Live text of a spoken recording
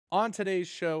On today's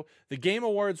show, the Game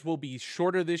Awards will be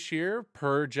shorter this year,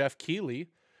 per Jeff Keighley.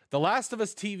 The Last of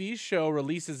Us TV show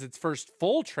releases its first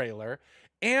full trailer,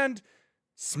 and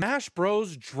Smash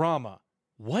Bros. Drama.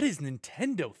 What is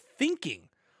Nintendo thinking?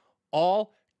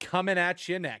 All coming at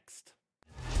you next.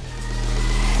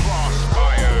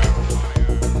 Crossfire.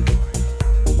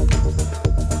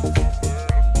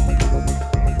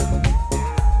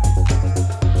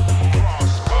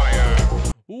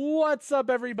 What's up,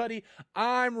 everybody?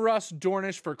 I'm Russ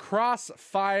Dornish for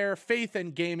Crossfire, Faith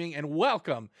and Gaming, and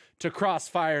welcome to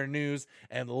Crossfire News.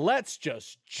 And let's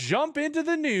just jump into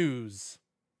the news.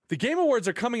 The Game Awards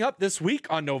are coming up this week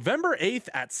on November 8th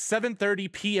at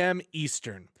 7:30 p.m.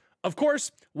 Eastern. Of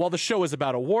course, while the show is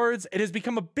about awards, it has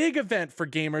become a big event for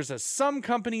gamers as some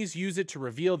companies use it to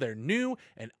reveal their new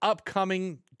and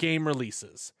upcoming game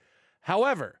releases.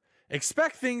 However,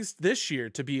 expect things this year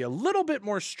to be a little bit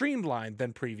more streamlined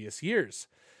than previous years.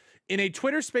 In a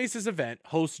Twitter Spaces event,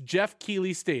 host Jeff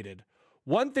Keighley stated,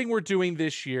 "One thing we're doing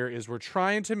this year is we're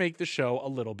trying to make the show a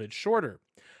little bit shorter.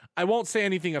 I won't say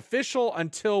anything official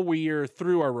until we're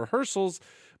through our rehearsals,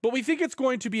 but we think it's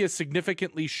going to be a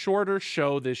significantly shorter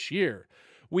show this year.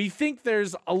 We think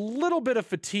there's a little bit of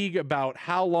fatigue about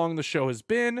how long the show has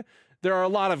been. There are a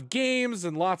lot of games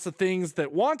and lots of things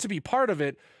that want to be part of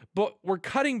it, but we're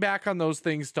cutting back on those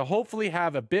things to hopefully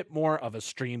have a bit more of a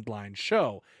streamlined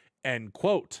show." End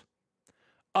quote.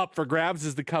 Up for grabs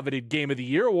is the coveted Game of the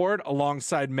Year award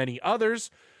alongside many others,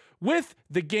 with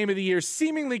the Game of the Year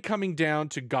seemingly coming down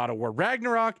to God of War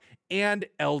Ragnarok and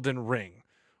Elden Ring.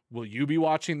 Will you be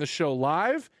watching the show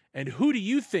live? And who do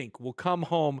you think will come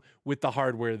home with the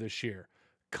hardware this year?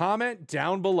 Comment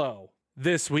down below.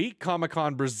 This week,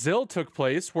 Comic-Con Brazil took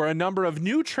place where a number of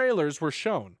new trailers were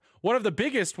shown. One of the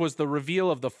biggest was the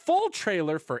reveal of the full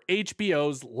trailer for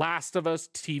HBO's Last of Us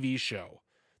TV show.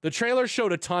 The trailer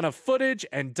showed a ton of footage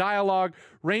and dialogue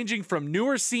ranging from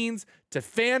newer scenes to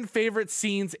fan favorite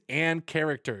scenes and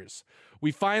characters.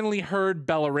 We finally heard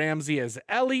Bella Ramsey as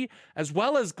Ellie, as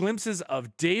well as glimpses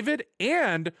of David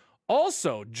and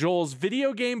also Joel's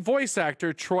video game voice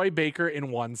actor Troy Baker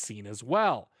in one scene as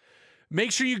well.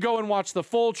 Make sure you go and watch the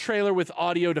full trailer with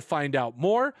audio to find out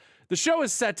more. The show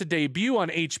is set to debut on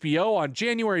HBO on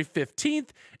January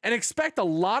 15th, and expect a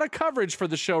lot of coverage for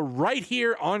the show right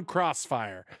here on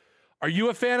Crossfire. Are you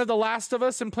a fan of The Last of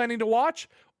Us and planning to watch?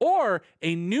 Or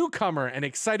a newcomer and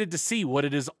excited to see what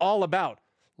it is all about?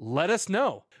 Let us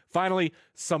know. Finally,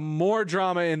 some more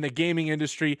drama in the gaming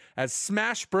industry as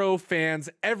Smash Bros. Fans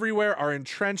everywhere are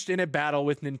entrenched in a battle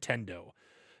with Nintendo.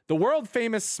 The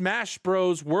world-famous Smash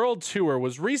Bros. World Tour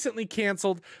was recently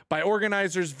canceled by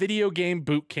organizers Video Game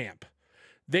Boot Camp.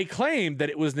 They claimed that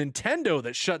it was Nintendo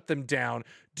that shut them down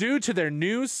due to their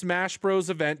new Smash Bros.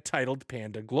 Event titled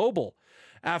Panda Global.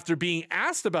 After being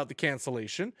asked about the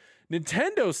cancellation,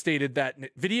 Nintendo stated that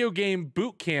Video Game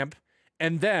Boot Camp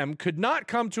and them could not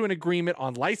come to an agreement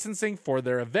on licensing for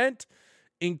their event,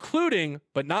 including,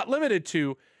 but not limited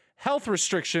to, health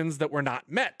restrictions that were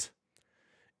not met.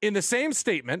 In the same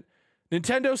statement,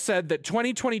 Nintendo said that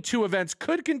 2022 events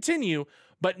could continue,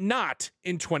 but not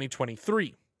in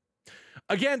 2023.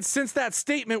 Again, since that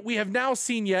statement, we have now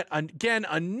seen yet again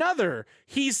another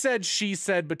he said, she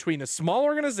said between a small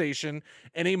organization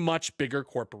and a much bigger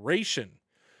corporation.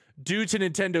 Due to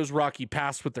Nintendo's rocky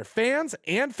past with their fans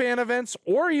and fan events,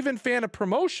 or even fan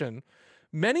promotion,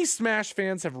 many Smash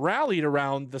fans have rallied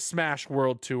around the Smash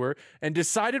World Tour and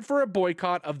decided for a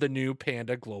boycott of the new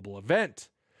Panda Global event.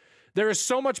 There is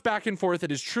so much back and forth,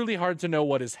 it is truly hard to know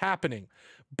what is happening.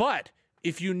 But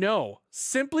if you know,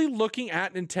 simply looking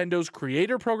at Nintendo's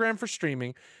creator program for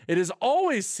streaming, it has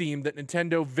always seemed that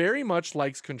Nintendo very much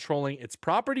likes controlling its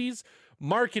properties,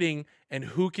 marketing, and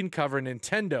who can cover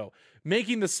Nintendo,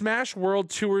 making the Smash World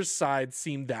Tour's side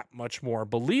seem that much more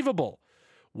believable.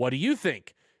 What do you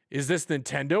think? Is this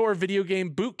Nintendo or Video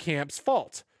Game Boot Camp's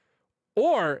fault?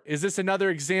 Or is this another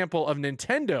example of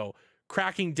Nintendo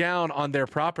cracking down on their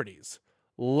properties?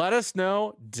 Let us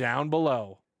know down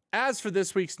below. As for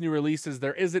this week's new releases,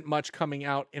 there isn't much coming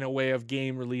out in a way of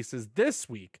game releases this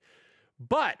week,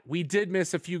 but we did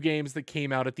miss a few games that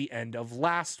came out at the end of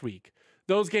last week.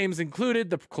 Those games included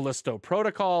the Callisto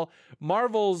Protocol,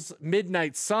 Marvel's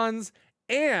Midnight Suns,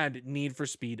 and Need for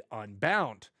Speed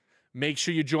Unbound. Make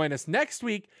sure you join us next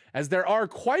week, as there are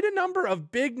quite a number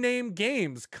of big name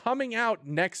games coming out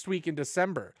next week in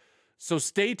December. So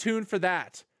stay tuned for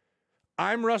that.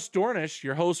 I'm Russ Dornish,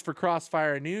 your host for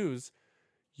Crossfire News.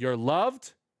 You're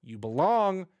loved, you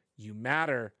belong, you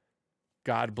matter.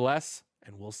 God bless,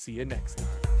 and we'll see you next time.